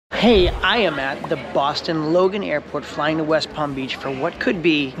Hey, I am at the Boston Logan Airport flying to West Palm Beach for what could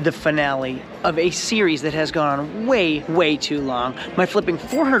be the finale of a series that has gone on way too long. My flipping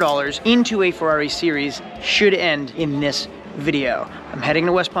 $400 into a Ferrari series should end in this video. I'm heading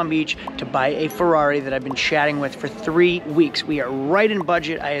to West Palm Beach to buy a Ferrari that I've been chatting with for 3 weeks. We are right in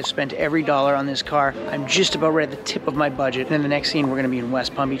budget. I have spent every dollar on this car. I'm just about right at the tip of my budget. And in the next scene, we're gonna be in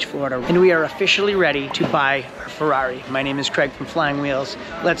West Palm Beach, Florida. And we are officially ready to buy our Ferrari. My name is Craig from Flying Wheels.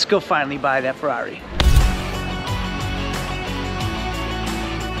 Let's go finally buy that Ferrari.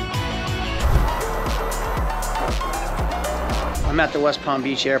 I'm at the West Palm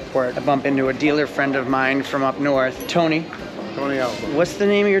Beach airport. I bump into a dealer friend of mine from up north, Tony. Tony Alba. What's the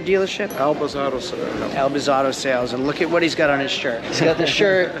name of your dealership? Alba's Auto Sales. Alba's Auto Sales. And look at what he's got on his shirt. He's got the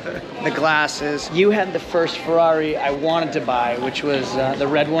shirt, the glasses. You had the first Ferrari I wanted to buy, which was the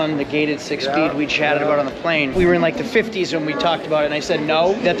red one, the gated 6-speed we chatted about on the plane. We were in like the 50s when we talked about it, and I said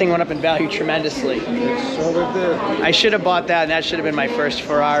no. That thing went up in value tremendously. So it did. I should have bought that, and that should have been my first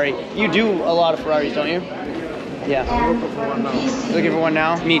Ferrari. You do a lot of Ferraris, don't you? Yeah. I'm looking for one now. Looking for one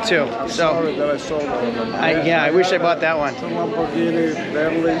now? Me too. I'm sorry that I sold all of them. Yeah, I wish I bought that one. Some Lamborghini,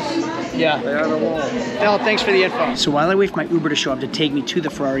 Bentleys. Yeah. They had them all. Well, thanks for the info. So while I wait for my Uber to show up to take me to the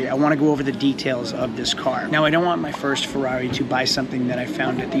Ferrari, I want to go over the details of this car. Now, I don't want my first Ferrari to buy something that I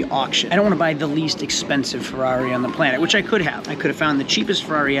found at the auction. I don't want to buy the least expensive Ferrari on the planet, which I could have. I could have found the cheapest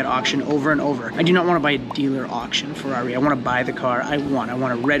Ferrari at auction over and over. I do not want to buy a dealer auction Ferrari. I want to buy the car I want. I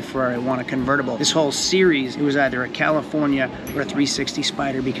want a red Ferrari. I want a convertible. This whole series, it was either a California or a 360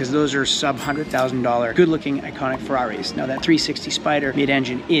 Spyder, because those are sub $100,000 good looking iconic Ferraris. Now that 360 Spyder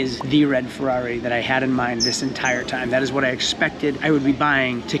mid-engine is the red Ferrari that I had in mind this entire time. That is what I expected I would be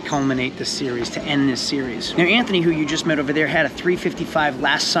buying to culminate this series, to end this series. Now Anthony, who you just met over there, had a 355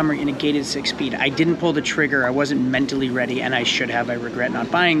 last summer in a gated 6-speed. I didn't pull the trigger. I wasn't mentally ready, and I should have. I regret not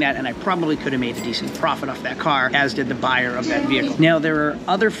buying that, and I probably could have made a decent profit off that car, as did the buyer of that vehicle. Now there are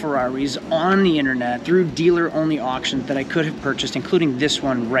other Ferraris on the internet through dealer-only auctions that I could have purchased, including this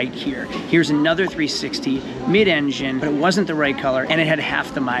one right here. Here's another 360 mid-engine, but it wasn't the right color, and it had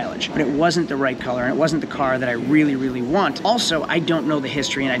half the mileage. But it wasn't the right color, and it wasn't the car that I really want. Also, I don't know the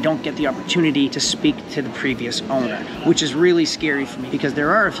history, and I don't get the opportunity to speak to the previous owner, which is really scary for me, because there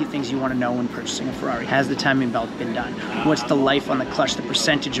are a few things you want to know when purchasing a Ferrari. Has the timing belt been done? What's the life on the clutch, the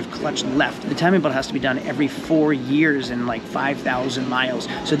percentage of clutch left? The timing belt has to be done every 4 years and like 5,000 miles.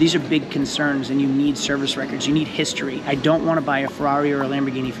 So these are big concerns, and you need service records. You need history. I don't want to buy a Ferrari or a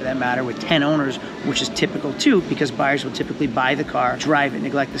Lamborghini, for that matter, with 10 owners, which is typical too, because buyers will typically buy the car, drive it,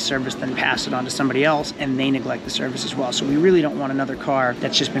 neglect the service, then pass it on to somebody else, and they neglect the service as well. So we really don't want another car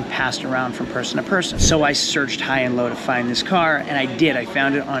that's just been passed around from person to person. So I searched high and low to find this car, and I did. I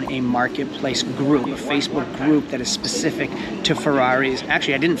found it on a marketplace group, a Facebook group that is specific to Ferraris.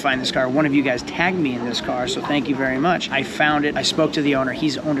 Actually, I didn't find this car. One of you guys tagged me in this car, so thank you very much. I found it. I spoke to the owner.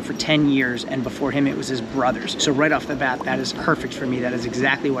 He's owned it for 10 years, and before him, it was his brother's. So right off the bat, that is perfect for me. That is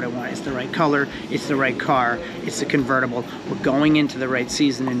exactly what I want. It's the right color. It's the right car. It's a convertible. We're going into the right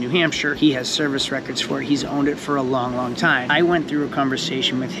season in New Hampshire. He has service records for it. He's owned it for a long time. I went through a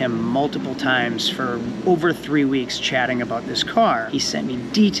conversation with him multiple times for over 3 weeks chatting about this car. He sent me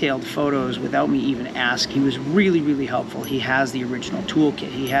detailed photos without me even asking. He was really helpful. He has the original toolkit.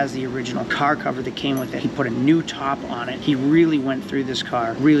 He has the original car cover that came with it. He put a new top on it. He really went through this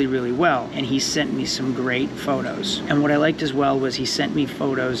car really well, and he sent me some great photos. And what I liked as well was he sent me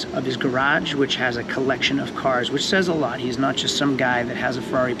photos of his garage, which has a collection of cars, which says a lot. He's not just some guy that has a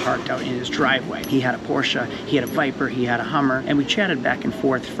Ferrari parked out in his driveway. He had a Porsche, he had a Viper, he had a Hummer, and we chatted back and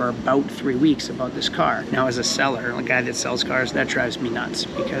forth for about 3 weeks about this car. Now, as a seller, a guy that sells cars, that drives me nuts,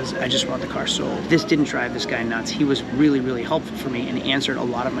 because I just want the car sold. This didn't drive this guy nuts. He was really helpful for me and answered a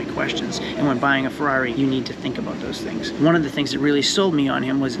lot of my questions. And when buying a Ferrari, you need to think about those things. One of the things that really sold me on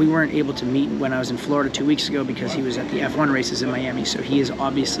him was we weren't able to meet when I was in Florida 2 weeks ago, because he was at the F1 races in Miami. So he is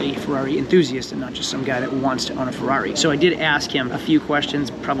obviously a Ferrari enthusiast and not just some guy that wants to own a Ferrari. So I did ask him a few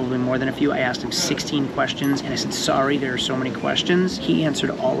questions, probably more than a few. I asked him 16 questions, and I said, sorry, there are so many questions. He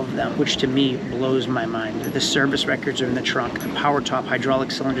answered all of them, which to me blows my mind. The service records are in the trunk. The power top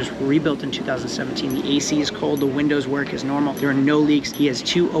hydraulic cylinders were rebuilt in 2017. The AC is cold. The windows work as normal. There are no leaks. He has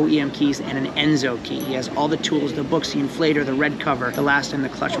 2 OEM keys and an Enzo key. He has all the tools, the books, the inflator, the red cover. The last time the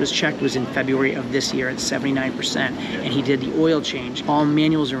clutch was checked was in February of this year at 79%, and he did the oil change. All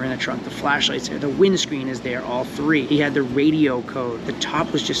manuals are in the trunk. The flashlights are there. The windscreen is there, all 3. He had the radio code. The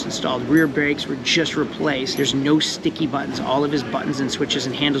top was just installed. Rear brakes were just replaced. There's no sticky buttons. All of his buttons and switches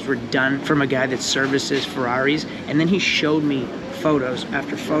and handles were done from a guy that services Ferraris. And then he showed me photos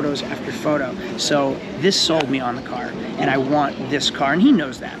after photos after photo. So this sold me on the car, and I want this car, and he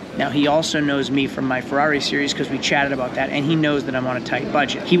knows that. Now, he also knows me from my Ferrari series because we chatted about that, and he knows that I'm on a tight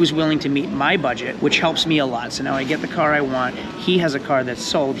budget. He was willing to meet my budget, which helps me a lot. So now I get the car I want. He has a car that's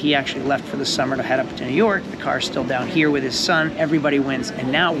sold. He actually left for the summer to head up to New York. The car's still down here with his son. Everybody wins.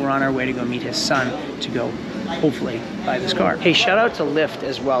 And now we're on our way to go meet his son to go hopefully buy this car. Hey, shout out to Lyft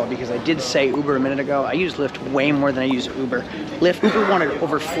as well, because I did say Uber a minute ago. I use Lyft way more than I use Uber. Uber wanted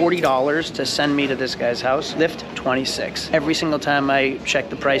over $40 to send me to this guy's house. Lyft, $26. Every single time I check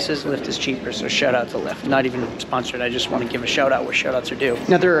the prices, Lyft is cheaper, so shout out to Lyft. Not even sponsored, I just want to give a shout out where shout outs are due.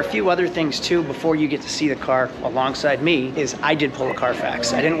 Now, there are a few other things too before you get to see the car alongside me, is I did pull a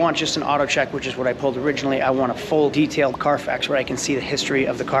Carfax. I didn't want just an auto check, which is what I pulled originally. I want a full detailed Carfax where I can see the history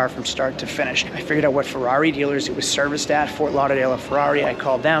of the car from start to finish. I figured out what Ferrari dealers it was serviced at. Fort Lauderdale Ferrari, I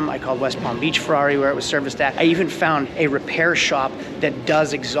called them. I called West Palm Beach Ferrari where it was serviced at. I even found a repair shop that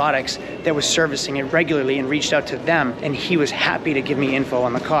does exotics that was servicing it regularly and reached out to them, and he was happy to give me info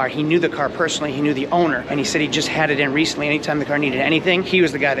on the car. He knew the car personally, he knew the owner, and he said he just had it in recently. Anytime the car needed anything, he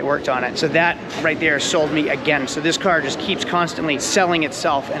was the guy that worked on it. So that right there sold me again. So this car just keeps constantly selling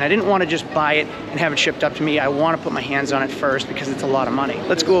itself, and I didn't want to just buy it and have it shipped up to me. I want to put my hands on it first because it's a lot of money.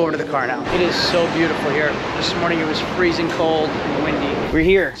 Let's go over to the car now. It is so beautiful here. This morning it was freezing cold and windy. We're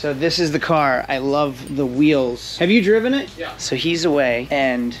here. So this is the car. I love the wheels. Have you driven it? Yeah. So he's away,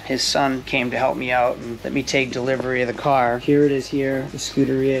 and his son came to help me out and let me take delivery of the car. Here it is here. The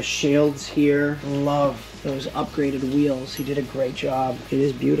Scuderia Shield's here. Love those upgraded wheels. He did a great job. It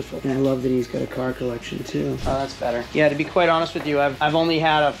is beautiful. And I love that he's got a car collection too. Oh, that's better. Yeah, to be quite honest with you, I've only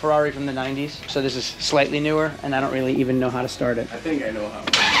had a Ferrari from the 90s. So this is slightly newer, and I don't really even know how to start it. I think I know how.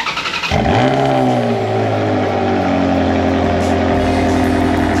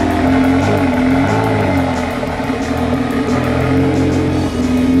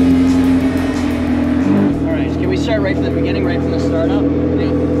 Right from the beginning, right from the startup?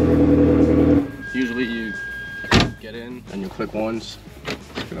 Yeah. Usually you get in and you click once.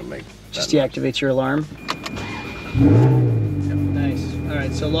 It's gonna make just deactivates your alarm. Yep. Nice. All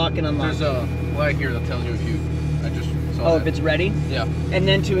right, so lock and unlock. There's a flag here that tells you if you. I just saw Oh, that. if it's ready? Yeah. And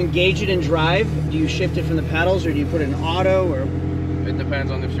then to engage it and drive, do you shift it from the paddles or do you put it in auto or? It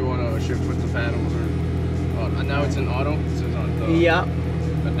depends on if you want to shift with the paddles or. Now it's in auto. It says on the. Yeah.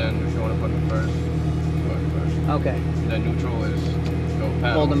 But then if you want to put it first. Okay. The neutral is go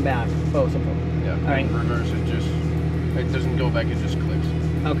paddle. Hold them back, both of them. Yeah. All right. Reverse it doesn't go back, it just clicks.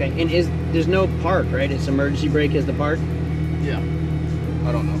 Okay. And there's no park, right? It's emergency brake is the park? Yeah.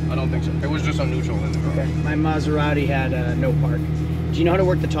 I don't know. I don't think so. It was just on neutral in the garage. Okay. My Maserati had no park. Do you know how to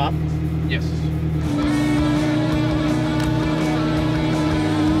work the top? Yes.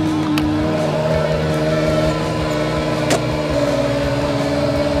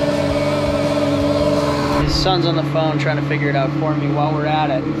 Son's on the phone trying to figure it out for me while we're at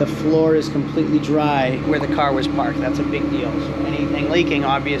it. The floor is completely dry where the car was parked. That's a big deal. So anything leaking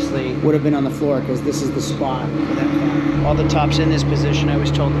obviously would have been on the floor because this is the spot for that car. While the top's in this position, I was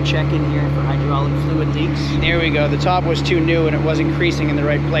told to check in here for hydraulic fluid leaks. There we go. The top was too new and it wasn't creasing in the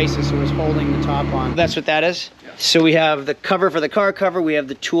right places, so it was holding the top on. That's what that is? Yeah. So we have the cover for the car cover, we have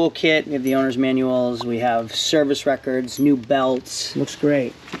the tool kit, we have the owner's manuals, we have service records, new belts. Looks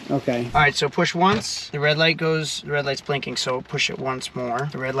great. Okay. All right, so push once, the red light goes, the red light's blinking, so push it once more.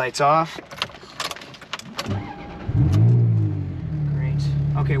 The red light's off. Great.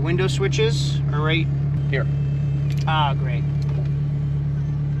 Okay, window switches are right here. Ah, great.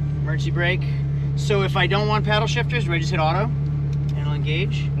 Emergency brake. So if I don't want paddle shifters, do I just hit auto and it'll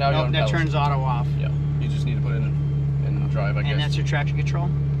engage? No, that turns auto off. Yeah, you just need to put it in drive, I guess. And that's your traction control?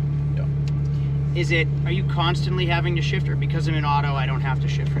 Yeah. Are you constantly having to shift, or because I'm in auto, I don't have to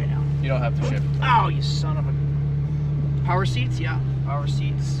shift right now? You don't have to shift. Oh, you son of a... Power seats? Yeah, power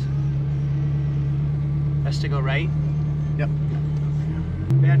seats. Has to go right? Yep.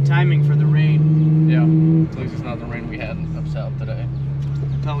 Bad timing for the rain. Yeah, at least it's not the rain we had up south today.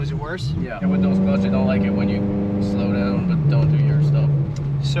 Oh, is it worse? Yeah. And with those clutches, they don't like it when you slow down, but don't do your stuff.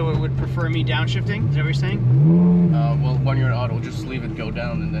 So it would prefer me downshifting? Is that what you're saying? Well, when you're in auto, just leave it go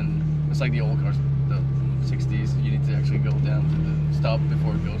down, and then it's like the old cars, the 60s. You need to actually go down to the stop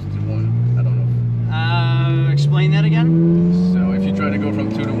before it goes to 1. I don't know. Explain that again? So if you try to go from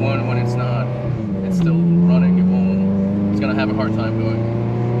 2 to 1 when it's not, it's still running. It won't. It's gonna have a hard time going.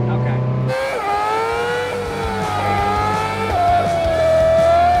 Okay.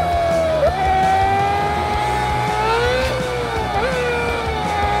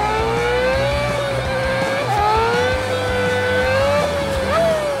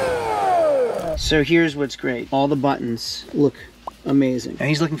 So here's what's great. All the buttons look amazing. Now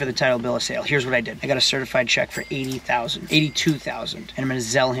he's looking for the title bill of sale. Here's what I did. I got a certified check for $80,000, $82,000, and I'm gonna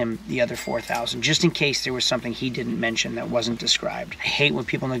Zelle him the other $4,000, just in case there was something he didn't mention that wasn't described. I hate when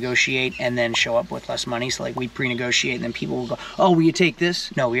people negotiate and then show up with less money. So like we pre-negotiate and then people will go, oh, will you take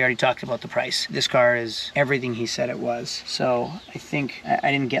this? No, we already talked about the price. This car is everything he said it was. So I think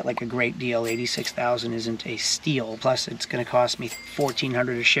I didn't get like a great deal. $86,000 isn't a steal. Plus it's gonna cost me $1,400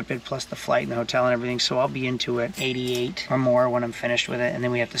 to ship it, plus the flight and the hotel and everything. So I'll be into it 88 or more when I'm finished with it, and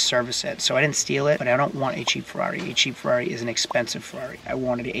then we have to service it. So I didn't steal it, but I don't want a cheap Ferrari. A cheap Ferrari is an expensive Ferrari. I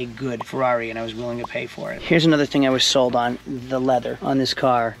wanted a good Ferrari and I was willing to pay for it. Here's another thing I was sold on. The leather on this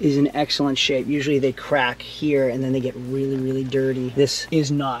car is in excellent shape. Usually they crack here and then they get really, really dirty. This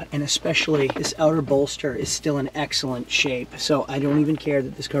is not, and especially this outer bolster is still in excellent shape. So I don't even care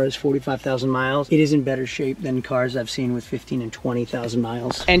that this car is 45,000 miles. It is in better shape than cars I've seen with 15 and 20,000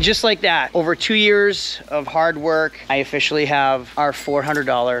 miles. And just like that, over 2 years of hard work, I officially have our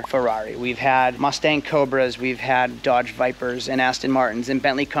 $400 Ferrari. We've had Mustang Cobras, we've had Dodge Vipers and Aston Martins and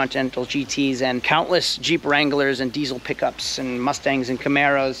Bentley Continental GTs and countless Jeep Wranglers and diesel pickups and Mustangs and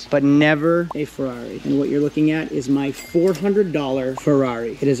Camaros, but never a Ferrari. And what you're looking at is my $400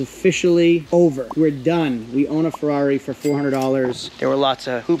 Ferrari. It is officially over. We're done. We own a Ferrari for $400. There were lots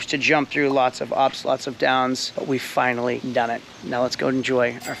of hoops to jump through, lots of ups, lots of downs, but we've finally done it. Now let's go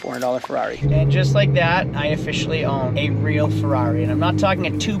enjoy our $400 Ferrari. And just like that, I officially own a real Ferrari. And I'm not talking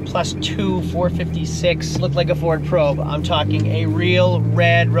a 2+2 456, look like a Ford Probe. I'm talking a real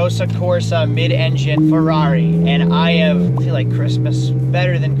red Rosa Corsa mid-engine Ferrari. And I feel like Christmas,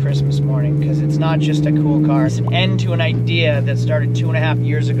 better than Christmas morning, because it's not just a cool car. It's an end to an idea that started 2.5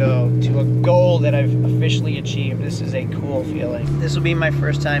 years ago to a goal that I've officially achieved. This is a cool feeling. This will be my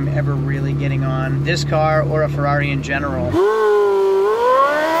first time ever really getting on this car or a Ferrari in general.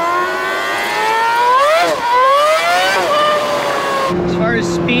 As far as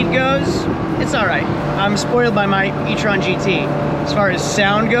speed goes, it's all right. I'm spoiled by my e-tron GT. As far as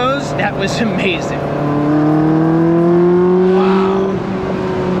sound goes, that was amazing. Wow,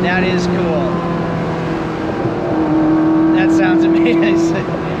 that is cool. That sounds amazing.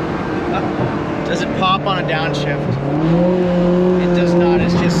 Does it pop on a downshift? It does not,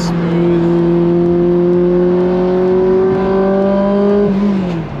 it's just smooth.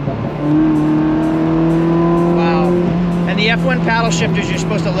 F1 paddle shifters, you're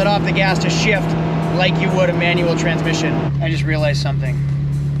supposed to let off the gas to shift like you would a manual transmission. I just realized something.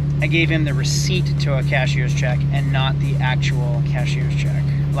 I gave him the receipt to a cashier's check and not the actual cashier's check.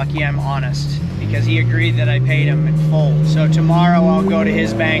 Lucky I'm honest, because he agreed that I paid him in full. So tomorrow I'll go to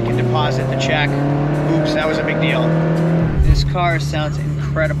his bank and deposit the check. Oops, that was a big deal. This car sounds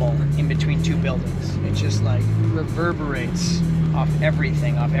incredible in between two buildings. It just like reverberates off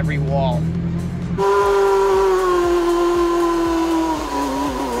everything, off every wall.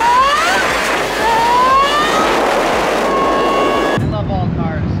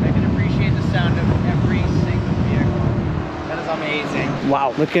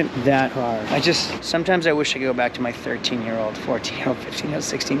 Wow, look at that car. Sometimes I wish I could go back to my 13-year-old, 14-year-old, 15-year-old,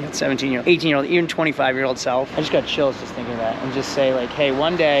 16-year-old, 17-year-old, 18-year-old, even 25-year-old self. I just got chills just thinking of that, and just say like, hey,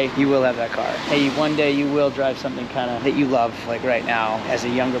 one day you will have that car. Hey, one day you will drive something kind of that you love, like right now, as a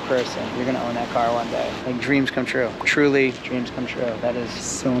younger person. You're gonna own that car one day. Like dreams come true. Truly, dreams come true. That is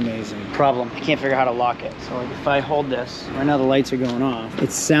so amazing. Problem, I can't figure out how to lock it. So like if I hold this, right now the lights are going off.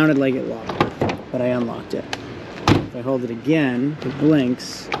 It sounded like it locked, but I unlocked it. If I hold it again, it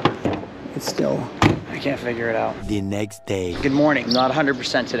blinks. It's still, I can't figure it out. The next day. Good morning. Not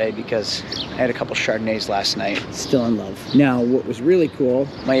 100% today because I had a couple Chardonnays last night. Still in love. Now, what was really cool,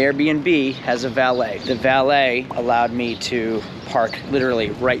 my Airbnb has a valet. The valet allowed me to park literally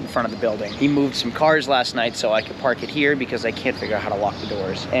right in front of the building. He moved some cars last night so I could park it here because I can't figure out how to lock the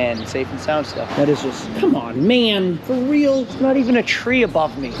doors. And safe and sound stuff. That is just, come on, man, for real? It's not even a tree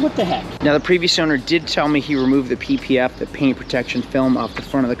above me. What the heck? Now, the previous owner did tell me he removed the PPF, the paint protection film, off the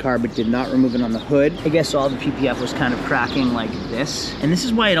front of the car, but did not remove it on the hood. I guess all the PPF was kind of cracking like this. And this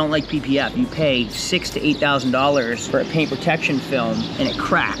is why I don't like PPF. You pay $6,000 to $8,000 for a paint protection film and it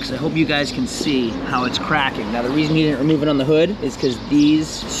cracks. I hope you guys can see how it's cracking. Now, the reason he didn't remove it on the hood is because these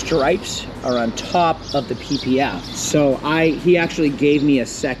stripes are on top of the PPF. So he actually gave me a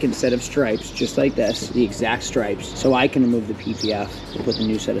second set of stripes, just like this, the exact stripes, so I can remove the PPF and put the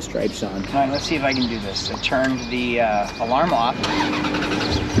new set of stripes on. All right, let's see if I can do this. I turned the alarm off.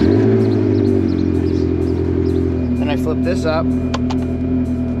 Then I flip this up.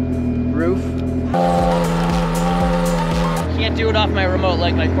 Roof. Can't do it off my remote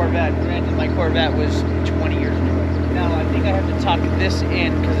like my Corvette. Granted, my Corvette was 20 years newer. Now I think I have to tuck this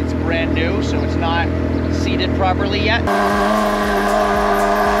in because it's brand new, so it's not seated properly yet.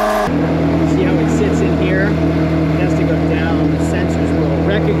 See how it sits in here? It has to go down. The sensors will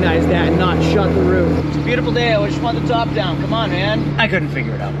recognize that and not shut the roof. It's a beautiful day. I just want the top down. Come on, man. I couldn't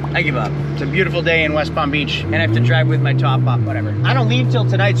figure it out. I give up. It's a beautiful day in West Palm Beach, and I have to drive with my top up, whatever. I don't leave till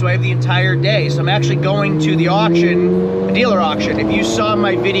tonight, so I have the entire day. So I'm actually going to the auction, a dealer auction. If you saw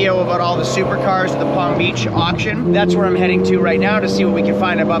my video about all the supercars at the Palm Beach auction, that's where I'm heading to right now to see what we can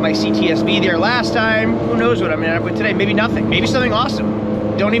find. I bought my CTSV there last time. Who knows what I'm gonna end up with today? Maybe nothing. Maybe something awesome.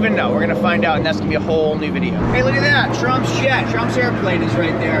 Don't even know. We're gonna find out, and that's gonna be a whole new video. Hey, look at that. Trump's jet. Trump's airplane is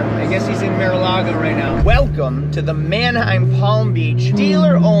right there. I guess he's in Mar-a-Lago right now. Welcome to the Manheim Palm Beach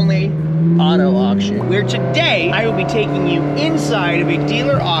dealer-only auto auction, where today I will be taking you inside of a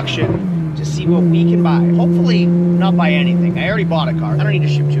dealer auction to see what we can buy. Hopefully not buy anything. I already bought a car. I don't need to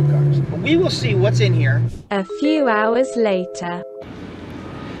ship 2 cars. But we will see what's in here. A few hours later.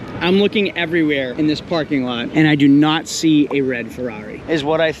 I'm looking everywhere in this parking lot, and I do not see a red Ferrari, is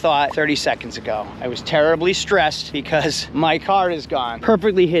what I thought 30 seconds ago. I was terribly stressed because my car is gone,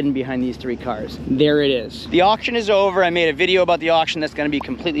 perfectly hidden behind these 3 cars. There it is. The auction is over. I made a video about the auction that's gonna be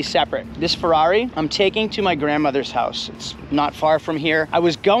completely separate. This Ferrari, I'm taking to my grandmother's house. It's not far from here. I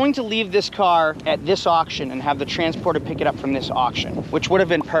was going to leave this car at this auction and have the transporter pick it up from this auction, which would have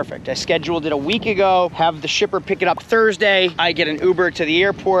been perfect. I scheduled it a week ago, have the shipper pick it up Thursday. I get an Uber to the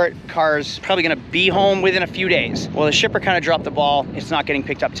airport. Car's probably gonna be home within a few days. Well, the shipper kind of dropped the ball. It's not getting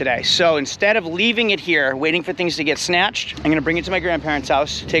picked up today. So instead of leaving it here, waiting for things to get snatched, I'm gonna bring it to my grandparents'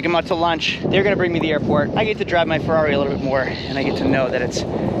 house, take them out to lunch. They're gonna bring me to the airport. I get to drive my Ferrari a little bit more, and I get to know that it's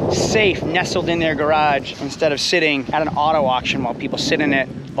safe, nestled in their garage, instead of sitting at an auto auction while people sit in it,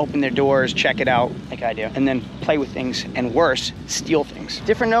 open their doors, check it out, like I do, and then play with things, and worse, steal things.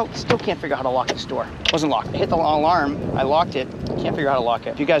 Different note, still can't figure out how to lock this door. It wasn't locked. I hit the alarm, I locked it, can't figure out how to lock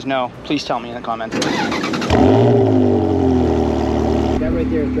it. If you guys know, please tell me in the comments. That right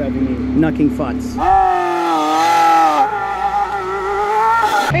there is driving me knucking futz.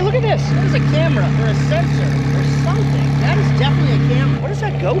 Hey, look at this. That is a camera or a sensor or something. That is definitely a camera. What does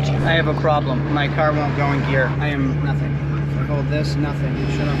that go to? I have a problem. My car won't go in gear. I am nothing. If I hold this, nothing.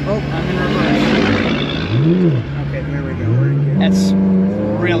 Shut up. Oh, I'm in reverse. Okay, there we go. We're in gear. That's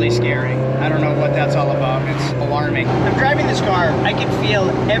really scary. I don't know what that's all about. It's alarming. I'm driving this car. I can feel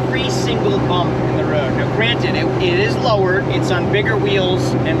every single bump in the road. Now, granted, it is lowered. It's on bigger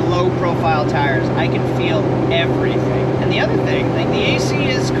wheels and low profile tires. I can feel everything. And the other thing, like the AC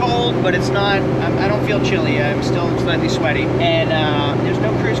is cold, but it's not, I don't feel chilly. I'm still slightly sweaty. And there's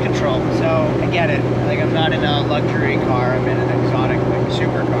no cruise control. So I get it. Like, I'm not in a luxury car. I'm in an exotic, like,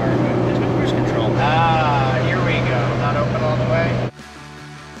 supercar, but there's no cruise control. Ah, here we go. Not open all the way.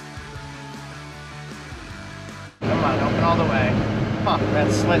 Come on, open all the way. Huh,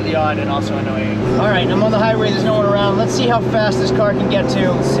 that's slightly odd and also annoying. All right, I'm on the highway, there's no one around. Let's see how fast this car can get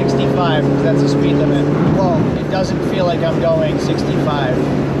to 65, because that's the speed limit. Whoa, it doesn't feel like I'm going 65.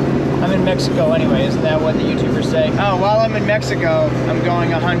 I'm in Mexico anyway, isn't that what the YouTubers say? Oh, while I'm in Mexico, I'm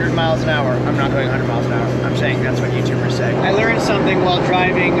going 100 miles an hour. I'm not going 100 miles an hour. I'm saying that's what YouTubers say. I learned something while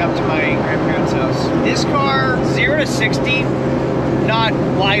driving up to my grandparents' house. This car, 0 to 60, not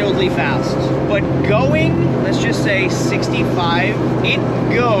wildly fast, but going, let's just say 65, it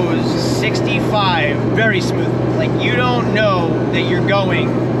goes 65 very smooth. Like, you don't know that you're going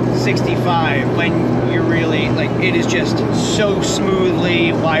 65 when you're really, like, it is just so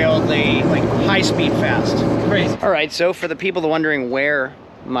smoothly, wildly, like, high speed fast. Crazy. All right, so for the people wondering where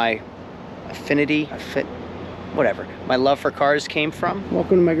my whatever, my love for cars came from,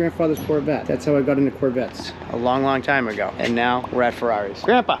 welcome to my grandfather's Corvette. That's how I got into Corvettes a long, long time ago. And now we're at Ferraris.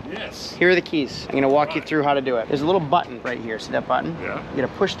 Grandpa, yes. Here are the keys. I'm gonna walk you through how to do it. There's a little button right here. See that button? Yeah. You're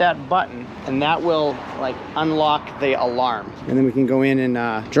gonna push that button and that will, like, unlock the alarm. And then we can go in and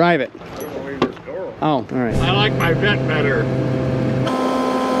drive it. Oh, all right. I like my vet better.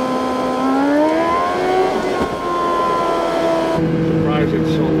 I'm surprised it's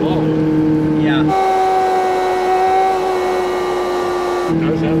so low. Yeah. It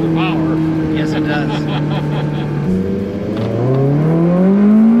does have the power. Yes, it does. I'm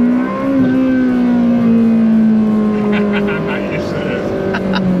not used to this.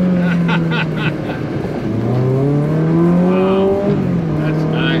 Wow, that's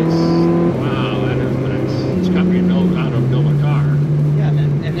nice. Wow, that is nice. This company knows how to build a car. Yeah,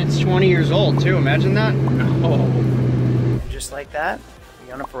 and it's 20 years old too. Imagine that. Oh. Just like that,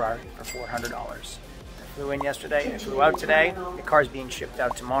 we own a Ferrari for $400. flew in yesterday. I flew out today. The car's being shipped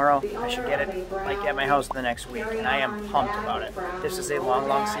out tomorrow. I should get it like at my house the next week, and I am pumped about it. This is a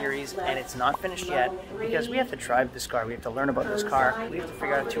long series, and it's not finished yet because we have to drive this car. We have to learn about this car. We have to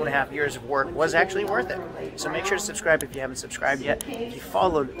figure out 2.5 years of work was actually worth it. So make sure to subscribe if you haven't subscribed yet. If you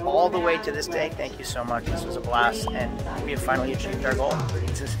followed all the way to this day, thank you so much. This was a blast, and we have finally achieved our goal.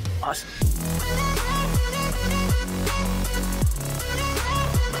 This is awesome.